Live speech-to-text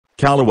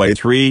Callaway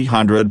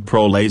 300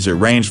 Pro Laser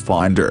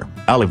Rangefinder.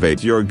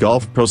 Elevate your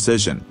golf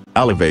precision.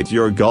 Elevate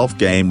your golf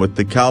game with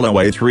the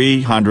Callaway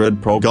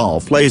 300 Pro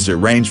Golf Laser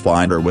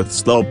Rangefinder with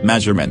slope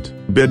measurement.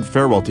 Bid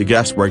farewell to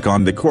guesswork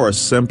on the course.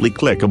 Simply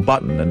click a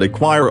button and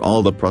acquire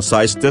all the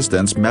precise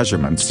distance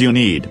measurements you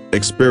need.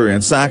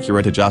 Experience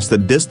accurate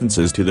adjusted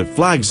distances to the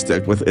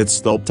flagstick with its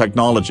slope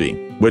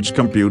technology, which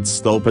computes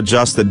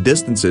slope-adjusted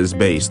distances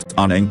based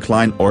on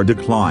incline or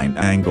decline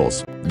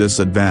angles. This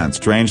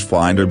advanced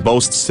rangefinder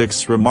boasts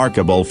 6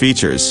 remarkable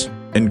features,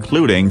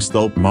 including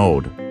slope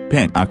mode,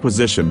 pin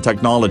acquisition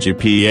technology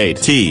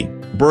P.A.T,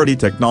 Birdie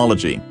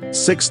technology,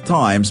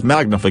 6x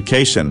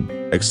magnification,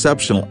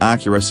 exceptional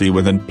accuracy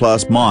within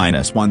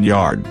 ±1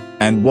 yard,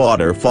 and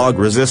water fog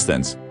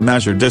resistance.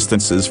 Measure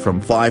distances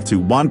from 5 to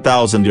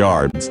 1,000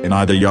 yards in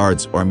either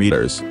yards or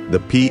meters.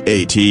 The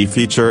P.A.T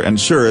feature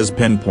ensures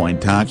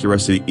pinpoint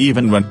accuracy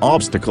even when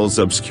obstacles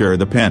obscure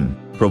the pin,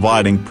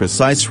 providing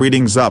precise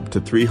readings up to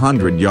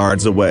 300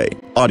 yards away.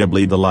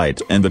 Audibly, the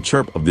light and the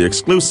chirp of the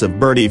exclusive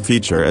Birdie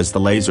feature as the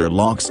laser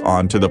locks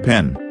onto the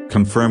pin,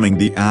 confirming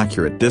the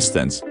accurate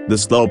distance. The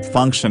slope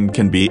function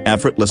can be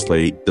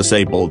effortlessly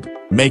disabled,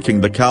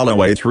 making the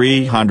Callaway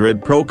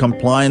 300 Pro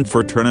compliant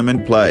for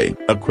tournament play.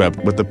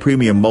 Equipped with the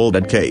premium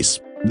molded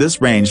case, this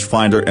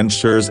rangefinder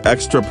ensures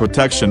extra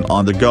protection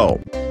on the go,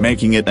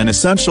 making it an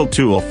essential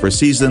tool for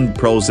seasoned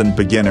pros and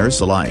beginners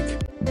alike.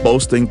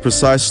 Boasting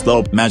precise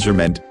slope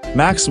measurement,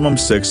 maximum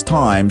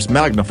 6x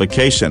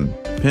magnification,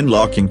 pin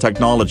locking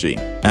technology,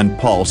 and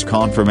pulse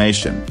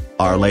confirmation,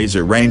 our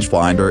laser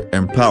rangefinder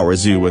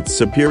empowers you with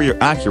superior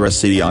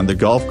accuracy on the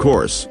golf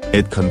course.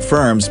 It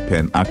confirms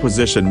pin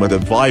acquisition with a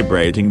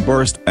vibrating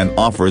burst and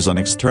offers an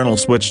external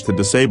switch to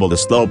disable the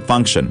slope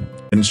function,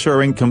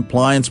 ensuring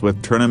compliance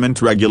with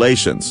tournament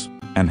regulations.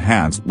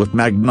 Enhanced with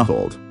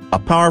Magnification, a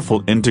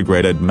powerful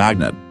integrated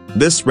magnet,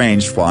 this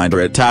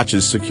rangefinder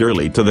attaches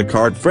securely to the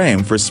card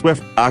frame for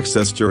swift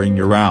access during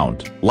your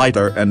round.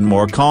 Lighter and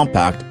more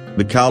compact,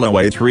 the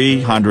Callaway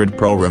 300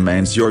 Pro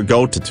remains your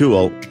go-to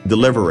tool,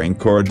 delivering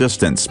core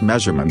distance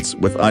measurements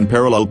with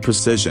unparalleled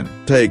precision.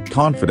 Take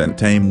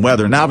confident aim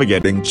whether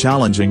navigating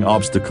challenging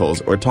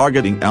obstacles or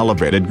targeting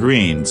elevated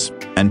greens,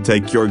 and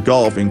take your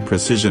golfing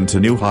precision to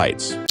new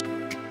heights.